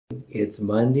It's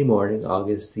Monday morning,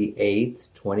 August the 8th,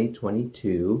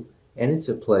 2022, and it's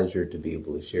a pleasure to be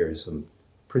able to share some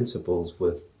principles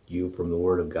with you from the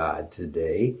Word of God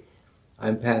today.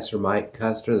 I'm Pastor Mike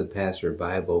Custer, the pastor of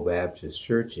Bible Baptist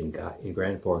Church in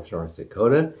Grand Forks, North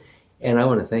Dakota, and I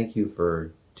want to thank you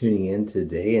for tuning in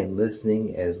today and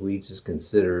listening as we just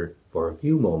consider for a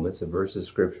few moments a verse of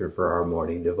Scripture for our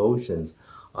morning devotions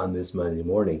on this Monday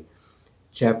morning.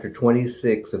 Chapter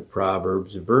 26 of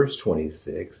Proverbs, verse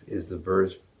 26, is the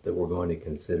verse that we're going to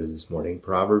consider this morning.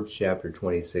 Proverbs chapter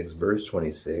 26, verse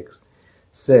 26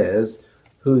 says,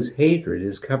 "Whose hatred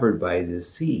is covered by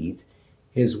deceit,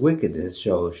 his wickedness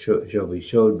shall be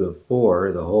showed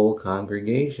before the whole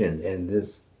congregation." And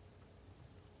this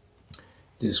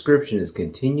description is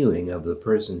continuing of the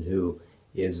person who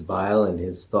is vile in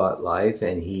his thought life,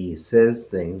 and he says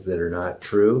things that are not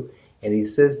true, and he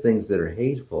says things that are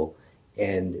hateful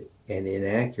and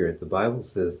inaccurate. The Bible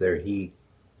says there, he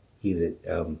whose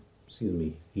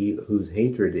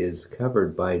hatred is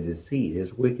covered by deceit,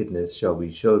 his wickedness shall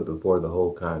be showed before the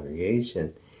whole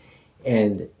congregation.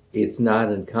 And it's not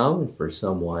uncommon for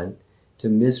someone to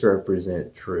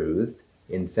misrepresent truth.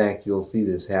 In fact, you'll see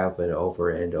this happen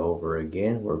over and over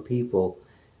again, where people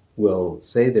will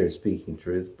say they're speaking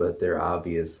truth, but they're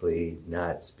obviously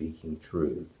not speaking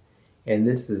truth. And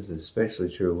this is especially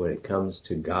true when it comes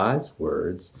to God's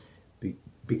words,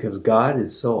 because God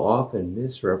is so often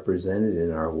misrepresented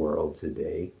in our world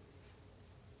today.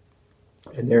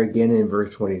 And there again in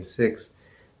verse 26,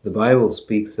 the Bible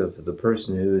speaks of the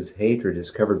person whose hatred is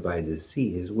covered by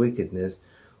deceit. His wickedness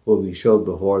will be showed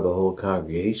before the whole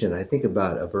congregation. I think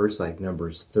about a verse like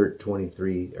Numbers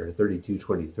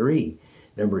 32:23,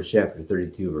 Numbers chapter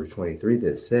 32, verse 23,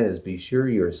 that says, "Be sure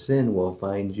your sin will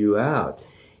find you out."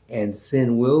 And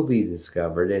sin will be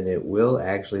discovered, and it will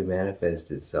actually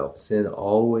manifest itself. Sin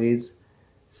always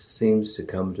seems to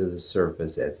come to the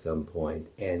surface at some point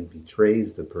and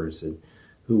betrays the person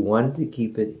who wanted to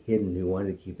keep it hidden, who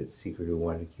wanted to keep it secret, who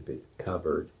wanted to keep it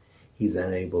covered. He's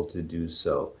unable to do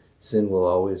so. Sin will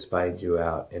always find you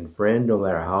out. And friend, no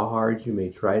matter how hard you may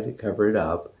try to cover it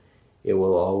up, it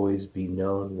will always be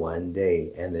known one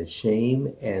day. And the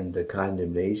shame and the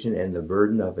condemnation and the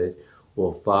burden of it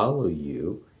will follow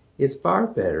you. It's far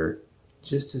better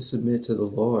just to submit to the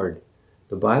Lord.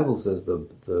 The Bible says the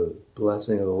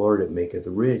blessing of the Lord, it maketh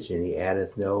rich, and he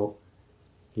addeth no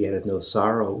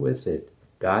sorrow with it.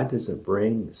 God doesn't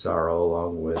bring sorrow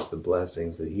along with the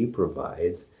blessings that he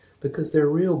provides, because they're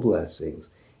real blessings,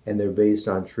 and they're based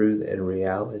on truth and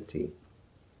reality.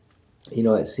 You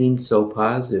know, it seemed so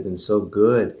positive and so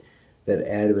good that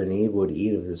Adam and Eve would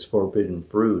eat of this forbidden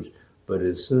fruit, but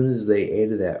as soon as they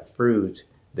ate of that fruit,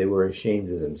 they were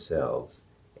ashamed of themselves,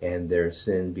 and their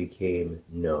sin became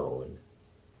known.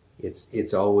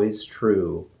 It's always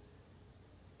true.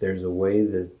 There's a way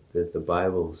that the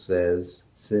Bible says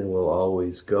sin will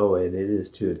always go, and it is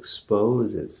to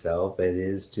expose itself, it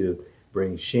is to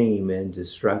bring shame and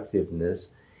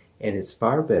destructiveness, and it's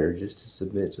far better just to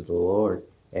submit to the Lord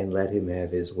and let him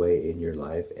have his way in your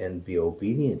life and be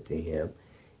obedient to him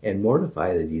and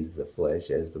mortify the deeds of the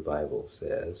flesh, as the Bible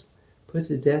says. Put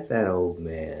to death that old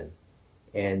man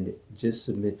and just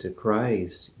submit to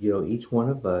Christ. You know, each one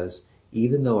of us,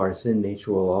 even though our sin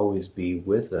nature will always be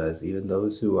with us, even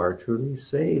those who are truly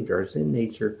saved, our sin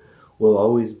nature will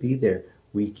always be there.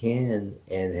 We can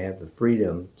and have the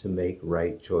freedom to make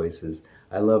right choices.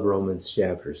 I love Romans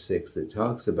chapter 6 that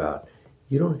talks about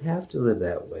you don't have to live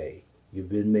that way. You've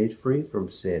been made free from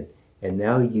sin, and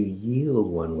now you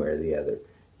yield one way or the other.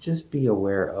 Just be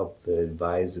aware of the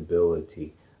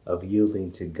advisability of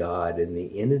yielding to God and the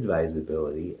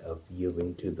inadvisability of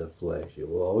yielding to the flesh. It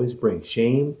will always bring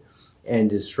shame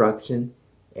and destruction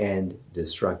and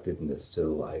destructiveness to the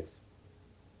life.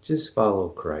 Just follow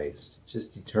Christ.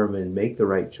 Just make the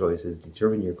right choices.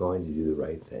 Determine you're going to do the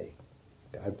right thing.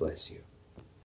 God bless you.